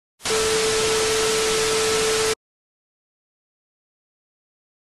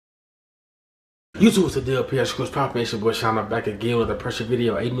YouTube, it's the DLP Schools Poppin'. It's your boy Sean. I'm back again with a pressure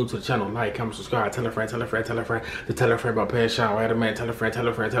video. Hey, new to the channel, like, comment, subscribe, tell a friend, tell a friend, tell a friend, to tell a friend about paying Sean, right? Man, tell a friend, tell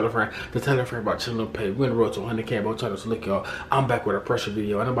a friend, tell a friend, to tell a friend about chilling pay. We're in the road to 100K both channels. So look, y'all, I'm back with a pressure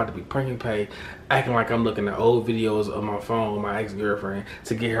video, and I'm about to be pranking Pay, acting like I'm looking at old videos of my phone with my ex-girlfriend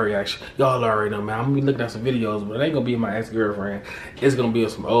to get her reaction. Y'all already know, man. I'm gonna be looking at some videos, but it ain't gonna be my ex-girlfriend. It's gonna be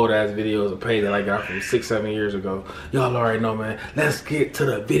some old ass videos of Pay that I got from 6-7 years ago. Y'all already know, man. Let's get to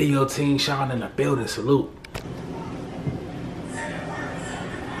the video team. Sean in the building. Salute.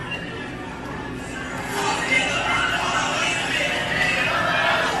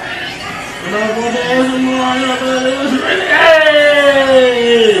 Hey!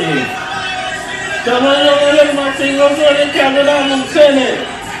 Come on over, my team. I'm going to count it on them tennis.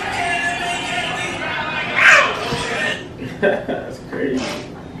 That's crazy.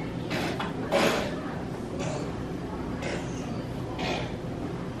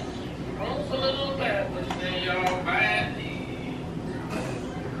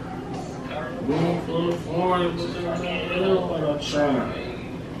 Room full of foreign, but I don't what I'm trying.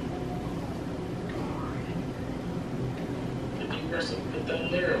 Put that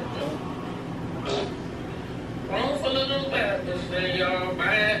lyric, yo. Room full of little bastards, they y'all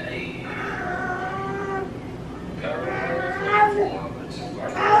bad.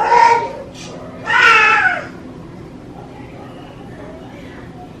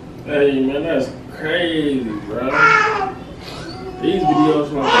 Hey man, that's crazy, bro. These videos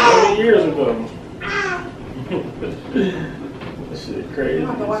from like 20 years ago. That shit crazy. You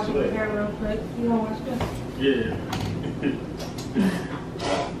have to watch it with camera real quick. You want to watch this? Yeah.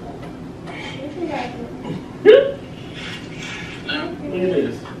 What you got? Look at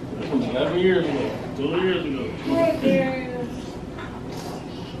this. That was 11 years ago. 12 years ago. Wait, there.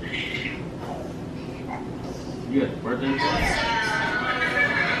 You got the birthday party?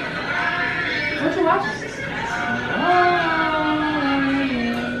 What you watching?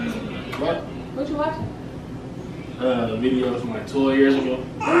 What? What you watching? Videos from like 12 years ago.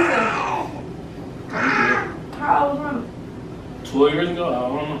 What is that? How old was Ronald? 12 years ago? I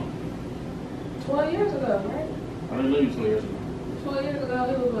don't know. 12 years ago, right? I didn't know you 12 years ago. 12 years ago,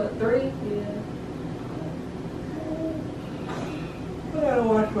 it was what, 3? Yeah. I gotta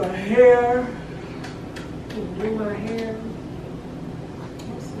wash my hair. Do my hair.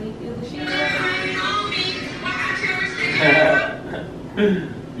 I'm sleepy. Is the sheet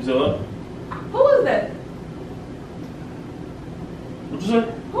You said what? Who was that? What you say?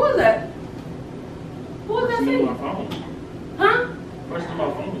 Who was that? Who was that First thing on singing? my phone. Huh? First thing on my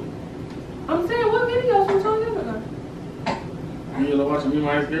phone. I'm saying, what videos from 12 years ago? You know, watching me and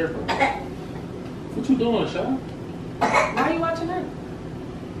my ex-girlfriend. What you doing, Sean? Why are you watching that?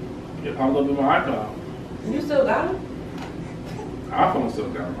 It popped up in my iCloud. You still got them? iPhone still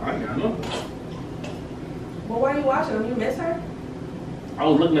got them. I ain't got nothing. Well, why are you watching them? You miss her? I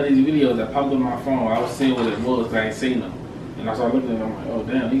was looking at these videos that popped up on my phone. I was seeing what it was, but I ain't seen them. And I started looking at them, I'm like, oh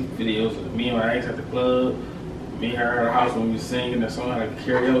damn, these videos of me and my ex at the club, me and her at the house when we was singing that song like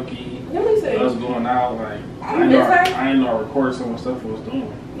karaoke, Let me see. us going out, like I miss her? ain't know I recorded some of the stuff I was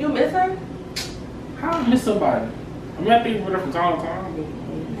doing. You miss her? How I miss somebody? I mean, I think about her from time to time, but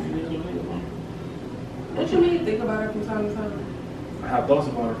What you mean think about her from time to time? I have thoughts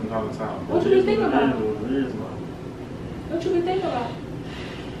about her from time to time. What you be thinking about? It is, man. What you be thinking about?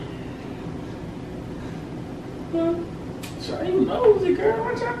 Shy, you nosy girl,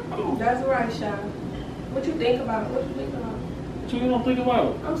 what you know? That's right, Shy. What you think about? What you think about? What you don't think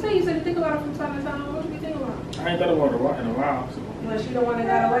about? I'm saying you said you think about her from time to time. What you be thinking about? I ain't thought about her in a while, so. Was she the one that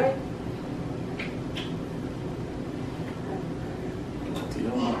got away? You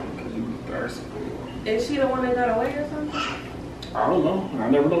don't know, because you be thirsty. Is she the one that got away or something? I don't know. I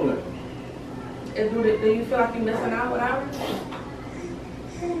never know that. Do you feel like you're missing out without her?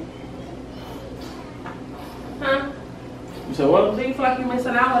 Huh? You said what? Do you feel like you're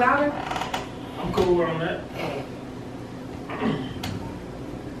missing out without her? I'm cool where I'm at.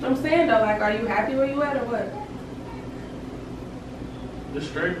 I'm saying though, like, are you happy where you at or what? Just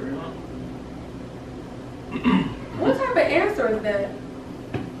straight, you know? What type of answer is that?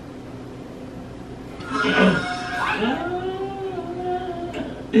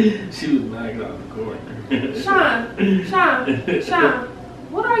 She was knocking out the corner. Sean,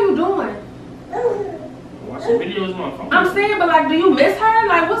 what are you doing? Watching videos on my phone. I'm saying, but like, do you miss her?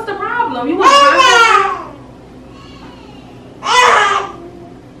 Like, what's the problem? You want to contact her?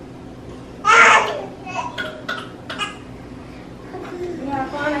 You have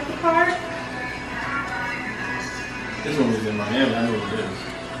fun at the park? This one was in Miami. I know what it is.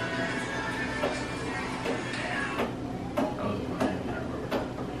 That was in Miami. I remember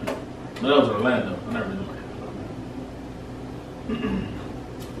that. No, that was Orlando. I never been to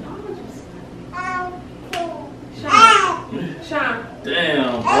Sean.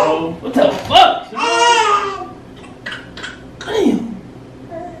 Damn, bro. What the fuck? Damn.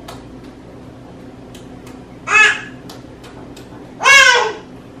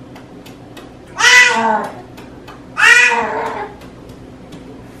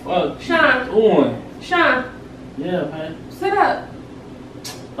 Fuck. Sean. Doing. Sean. Yeah, man. Sit up.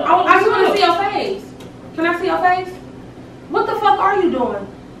 I just want to see your face. Can I see your face? What the fuck are you doing?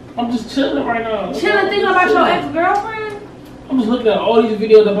 I'm just chilling right now. Chilling, thinking about your ex-girlfriend? I'm just looking at all these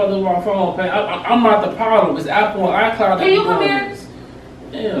videos about this on my phone, man. I'm not the problem. It's Apple and iCloud. Can you come here?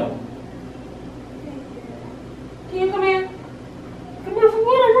 Damn. Can you come here? Come here for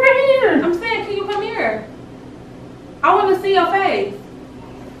what? I'm right here. I'm saying, can you come here? I want to see your face.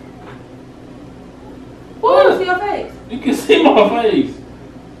 I want to see your face. You can see my face.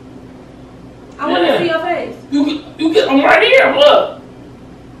 I want to see your face. I'm right here. Look.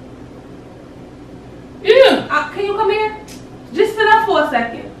 Yeah. Can you come here? Just sit up for a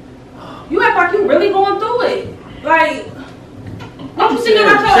second. You act like you really going through it. Like, what you thinking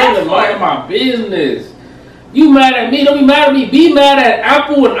about your ex for? My business. You mad at me? Don't be mad at me. Be mad at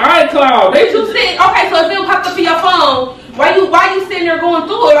Apple and iCloud. They just okay, so if it popped up to your phone, why you sitting there going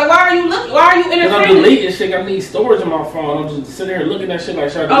through it? Like, why are you looking? Why are you entertaining? Because I'm deleting shit. I need storage on my phone. I'm just sitting here looking at shit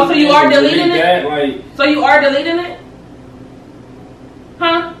like. Oh, so you are deleting it? Like, so you are deleting it?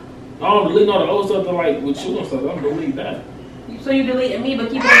 Huh? I'm deleting all the old stuff that like with you and stuff. I'm deleting that. So you deleting me, but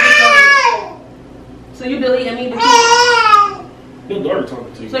keeping videos. So you deleting me, but keeping. Your daughter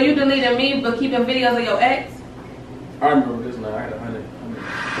talking to you. So you deleting me, but keeping videos of your ex? I remember this now. I had 110.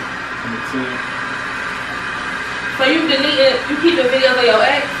 So you keeping videos of your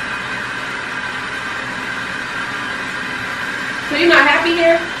ex? So you not happy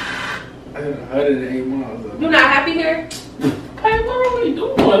here? I had 108 miles. You not happy here? Hey, what are we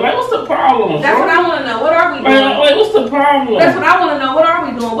doing? Like, what's the problem? That's what I want to know. What are we doing? Like, what's the problem? That's what I want to know. What are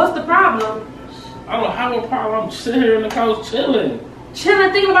we doing? What's the problem? I don't have a problem. I'm sitting here in the couch chilling.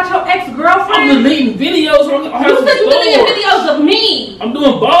 Chilling, thinking about your ex-girlfriend? I'm deleting videos on the You said you deleting videos of me. I'm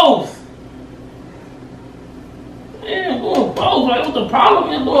doing both. Yeah, I'm doing both. Like, what's the problem?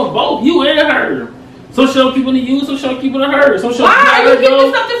 I'm doing both. You and her. So she'll keep it to you, so she'll keep it to her. So she'll why are you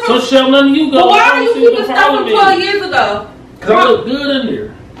keeping something from... So she'll none of you go. But why are you keeping stuff from 12 years ago? Because I look good in there.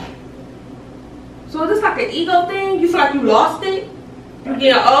 So is this like an ego thing? You feel like you lost it? You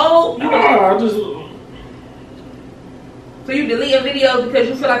getting old? Nah, I just... So you deleting videos because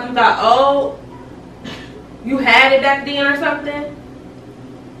you feel like you got old? You had it back then or something?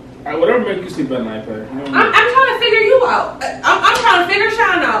 Whatever make you sleep at night, Pat. I'm trying to figure you out. I'm trying to figure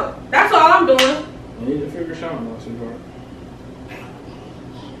Sean out. That's all I'm doing. You need to figure Sean out, sweetheart.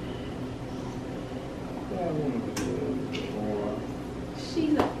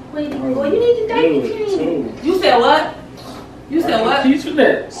 She's a lady boy. You need to date me. You said what? You said what? Teach you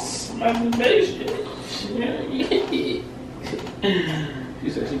that masturbation. She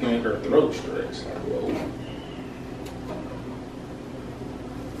said she can make her throat stretch. Like, whoa.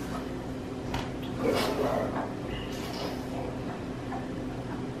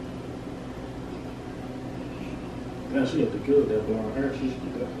 Yeah, she had to kill that blonde hair. She should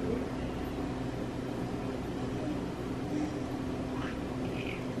get that for her.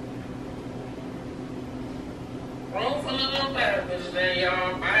 Room for little therapist there,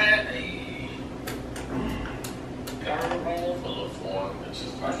 y'all. Got a room full of foreign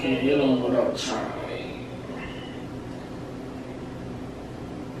bitches. I can't hit them without trying.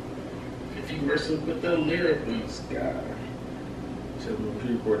 If you wrestle with the lyrics, God. Should we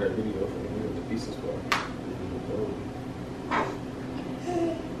record that video for me with the pieces part?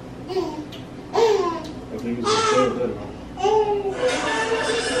 I think it's just so good, man.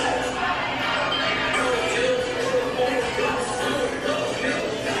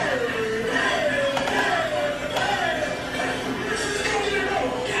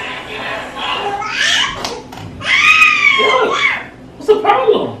 What's the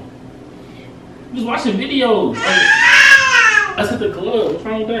problem? I'm just watching videos. That's at the club. What's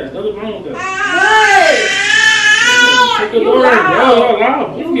wrong with that? Nothing wrong with that. What? Take a You look. loud. You're loud.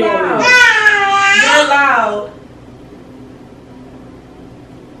 You loud. You're loud.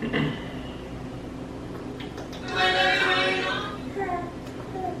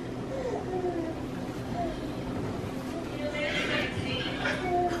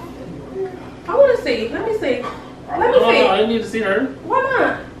 I want to see. Let me see. Let me see. I didn't need to see her. Why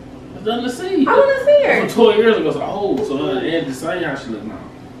not? There's nothing to see. I want to see her. From 12 years ago, so old. So and to say how she look now.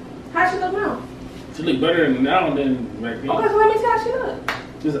 How she look now? She look better now than back then. Okay, so let me see how she look.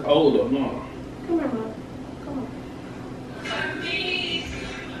 This is old though, no. Come here, Mom. Come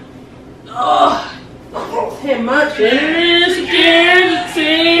on. Oh, 10 months. Insecurity.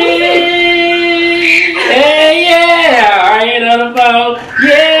 Yeah. I ain't on the phone.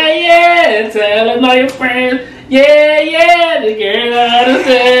 Yeah. Telling all your friends. Yeah. The girl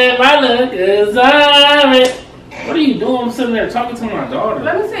understand my look is on it. What are you doing? I'm sitting there talking to my daughter.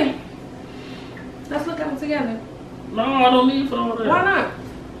 Let me see. Let's look at them together. No, I don't need for all that. Why not?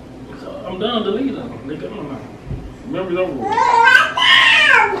 I'm done deleting them. They gone now. Remember over.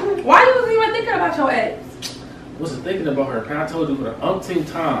 Why you was even thinking about your ex? Wasn't thinking about her. I told you for the umpteenth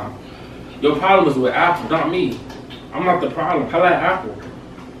time. Your problem is with Apple, not me. I'm not the problem. I like Apple.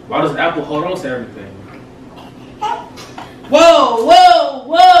 Why does Apple hold on to everything? Whoa.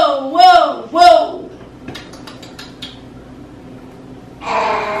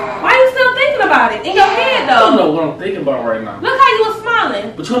 Why you still thinking about it? In your head, I though. don't know what I'm thinking about right now. Look how you was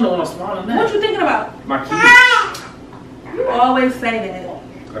smiling. But you don't know what I'm smiling at. What you thinking about? My kids. You always say that.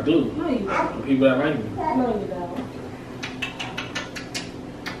 I do. No, you don't. People that like me. No, you don't.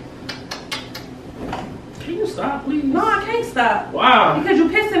 Can you stop, please? No, I can't stop. Wow. Because you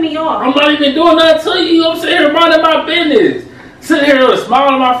pissing me off. I'm not even doing nothing to you. I'm sitting here minding my business. Sitting here with a smile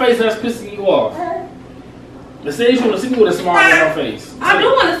on my face and that's pissing you off. Instead, you want to see me with a smile on my face. I do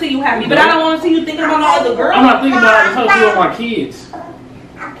want to see you happy, but I don't want to see you thinking about all the girls. I'm not thinking about it. I'm talking about my kids.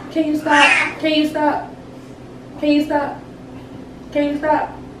 Can you stop? Can you stop? Can you stop? Can you stop?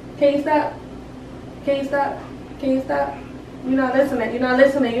 Can you stop? Can you stop? Can you stop? You're not listening. You're not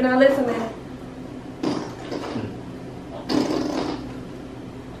listening. You're not listening.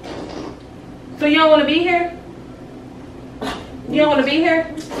 So you don't want to be here? You don't want to be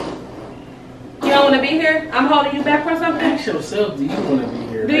here? You don't want to be here? I'm holding you back for something? Ask yourself, do you want to be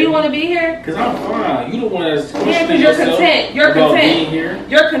here? Do you want to be here? Because I'm fine. You the one that's Yeah, because you're content. You're about content. being here.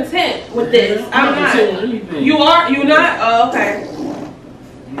 You're content with this. I'm content with not. anything. You are? You not? Oh, okay.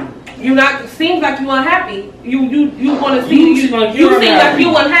 You not? Seems like you unhappy. You want to see. You seem like you you're seem unhappy.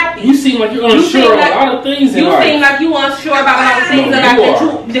 like you unhappy. You seem like you're unsure of a lot of things in You life. seem like you unsure about a lot of things No,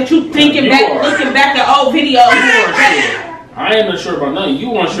 that you thinking You back, are. looking back at old videos. I ain't unsure about nothing.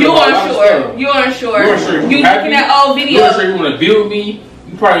 You unsure You about a lot of unsure. stuff. You unsure. You unsure You looking at old You videos. unsure you want to build me.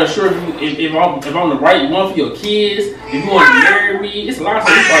 You probably unsure if I'm the right one for your kids. If you want to marry me. It's a lot of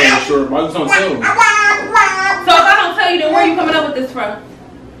stuff you probably unsure about. You just don't tell me. So if I don't tell you, then where are you coming up with this from?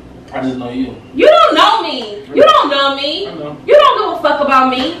 I just know you. You don't know me. You don't know me. I know. You don't give a fuck about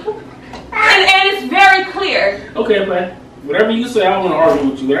me. And it's very clear. Okay, man. Whatever you say, I don't want to argue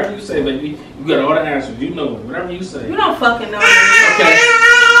with you. Whatever you say, baby, you got all the answers. You know it. Whatever you say. You don't fucking know me. Okay.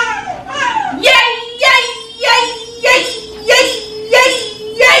 Yay!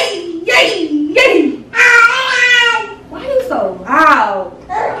 Why are you so loud?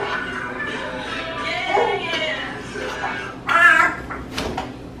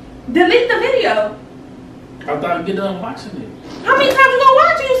 Delete the video. I thought I'd get done watching it. How many times you gonna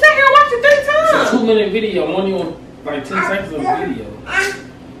watch it? You sat here and watched it 3 It's times. a 2-minute video. I'm only on like 10 seconds of the video.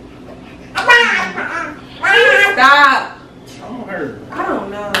 Stop. I'm her. I don't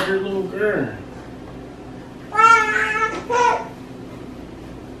know. Your little girl.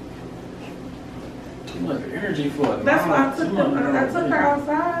 Too much energy for it. That's why I took her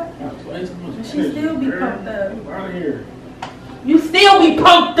outside. Way too much She energy, still be girl. pumped up. Get out of here. You still be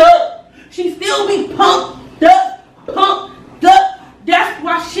pumped up. She still be pumped up. That's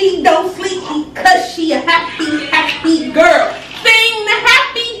why she don't sleep, because she a happy girl. Sing the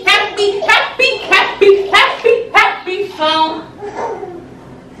happy song.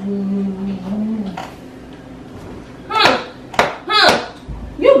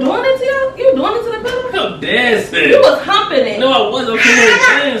 You doing it to you? You doing it to the pillow? I'm dancing. You was humping it. No, I wasn't. I'm here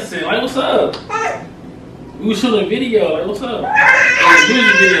dancing. Like, what's up? We was shooting a video. Like, what's up? Like, a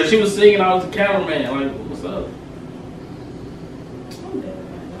music video. She was singing. I was the cameraman. Like, what's up?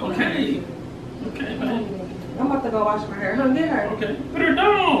 Okay. Okay, man. I'm about to go wash my hair. Get her. Okay. Put her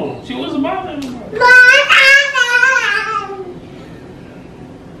down. She wasn't bothering me.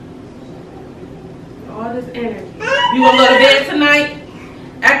 All this energy. You gonna go to bed tonight?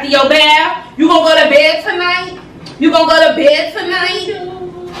 After your bath? You gonna go to bed tonight? You gonna go to bed tonight?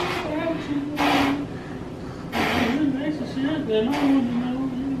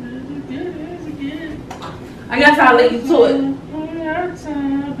 I guess I'll leave you to it.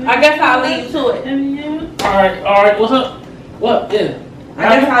 Alright, what's up? What? Yeah. I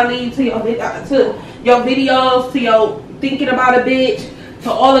guess I'll leave you to your videos, to your thinking about a bitch,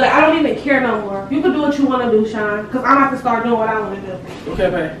 to all of that. I don't even care no more. You can do what you want to do, Sean, because I'm about to start doing what I want to do. Okay,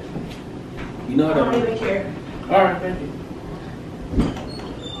 babe. You know I what don't even care. Alright, thank you.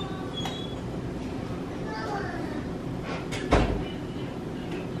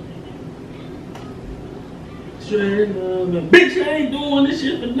 straight up. Bitch, I ain't doing this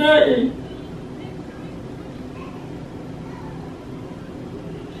shit for nothing.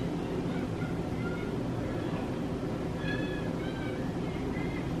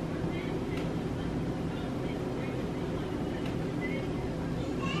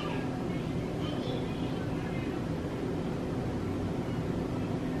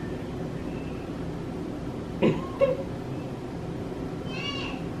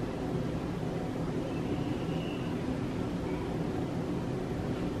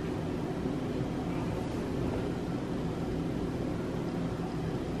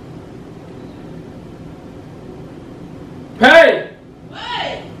 Hey! What?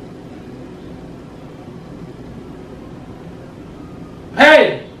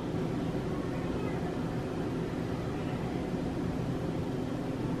 Hey!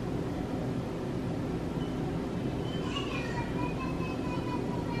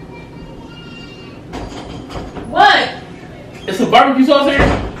 What? It's some barbecue sauce here?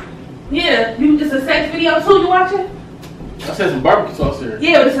 Yeah, it's a sex video too, you watching? I said some barbecue sauce here.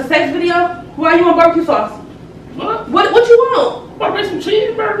 Yeah, but it's a sex video? Why you want barbecue sauce? What? What you want? What make some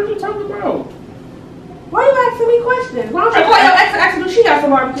cheeseburgers? What you talking about? Why you asking me questions? Why don't you call your ex and ask her if she got some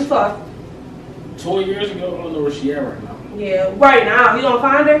barbecue sauce? 20 years ago, I don't know where she at right now. Yeah, right now. You gonna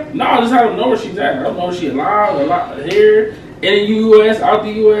find her? No, I just don't know where she's at. I don't know if she's alive, here, in the U.S., out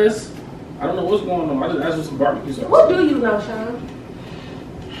the U.S. I don't know what's going on. I just asked for some barbecue sauce. What do you know, Sean?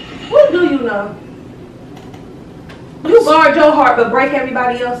 What do you know? You guard your heart but break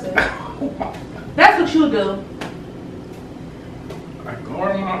everybody else's. That's what you do. I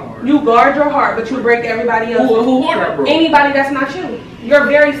guard my heart. You guard your heart but you break everybody else's. Who heart I broke? Anybody that's not you. You're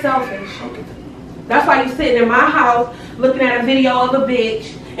very selfish. Okay. That's why you're sitting in my house looking at a video of a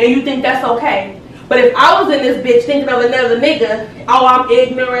bitch and you think that's okay. But if I was in this bitch thinking of another nigga, oh, I'm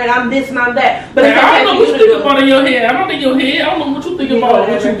ignorant, I'm this and I'm that. But hey, I don't know what you think do. about in your head. I don't think your head. I don't know what you think about.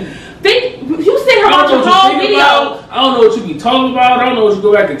 What you sit here watching the whole video. I don't know what you be talking about. I don't know what you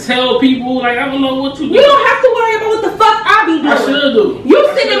go back and tell people. Like, I don't know what you do. You don't have to worry about what the fuck I be doing. I should do. You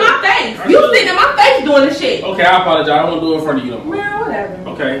sitting in my face. You sitting in my face doing this shit. Okay, I apologize. I won't do it in front of you no more. Man, whatever.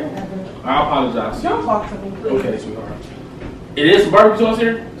 Okay. Whatever. I apologize. Don't talk to me, please. Okay, sweetheart. It is some barbecue sauce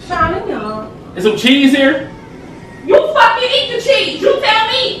here? Sean, leave me alone. And some cheese here? You fucking eat the cheese. You tell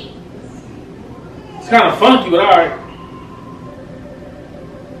me. It's kind of funky, but alright.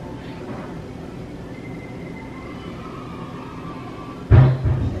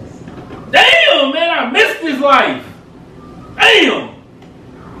 Damn, man, I missed this life. Damn.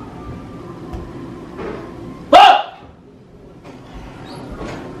 Fuck.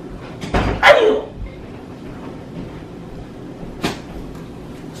 Damn.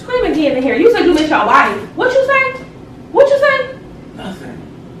 Scream again in here. You said you miss your wife. What you say? What you say? Nothing.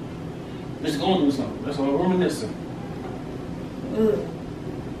 Just going through something. That's all. Reminiscing. Ugh.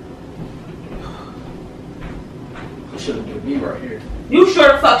 I should have been me right here. You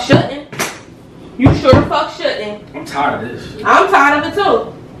sure the fuck shouldn't. You sure the fuck shouldn't. I'm tired of this shit. I'm tired of it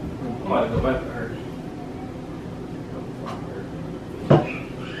too. I'm about to go back to her.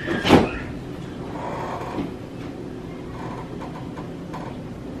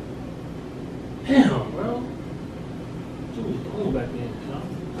 Damn, bro. What was doing back then, Sean?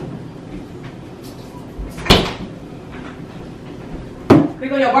 Here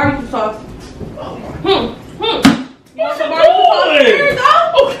go your barbecue sauce. Oh my. You want some barbecue sauce? Here you go.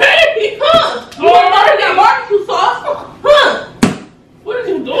 Okay. You want that barbecue sauce? What are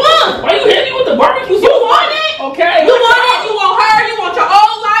you doing? Why you hitting me with the barbecue sauce? You want it? Okay. You want it? You want her? You want your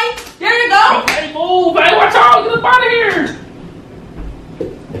old life? There you go. Okay, move. Hey, watch out. Get up out of here.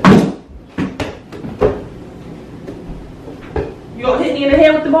 You gonna hit me in the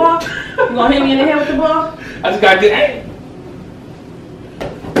head with the ball? You gonna hit me in the head with the ball? I just gotta get. Hey.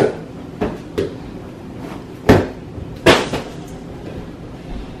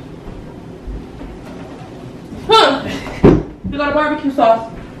 You got a barbecue sauce.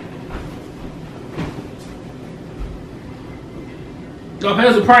 No,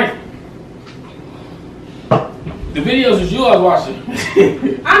 it's a prank. The videos is you I was watching.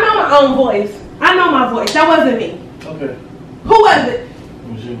 I know my own voice. I know my voice. That wasn't me. Okay. Who was it?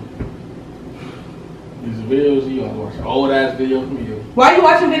 It was you. These are videos you I was watching. Old ass videos from you. Why are you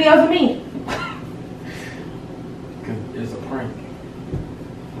watching videos of me? Cause it's a prank.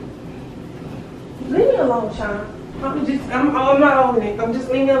 Leave me alone, Sean. I'm not on it. I'm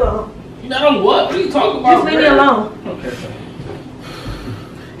just leave me alone. You not on what? What are you talking about? Just leave me alone. Okay.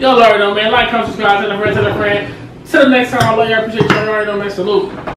 Y'all already know, man. Like, comment, subscribe, tell a friend, tell a friend. Till the next time, I love you. I appreciate you. You already know, man. Salute.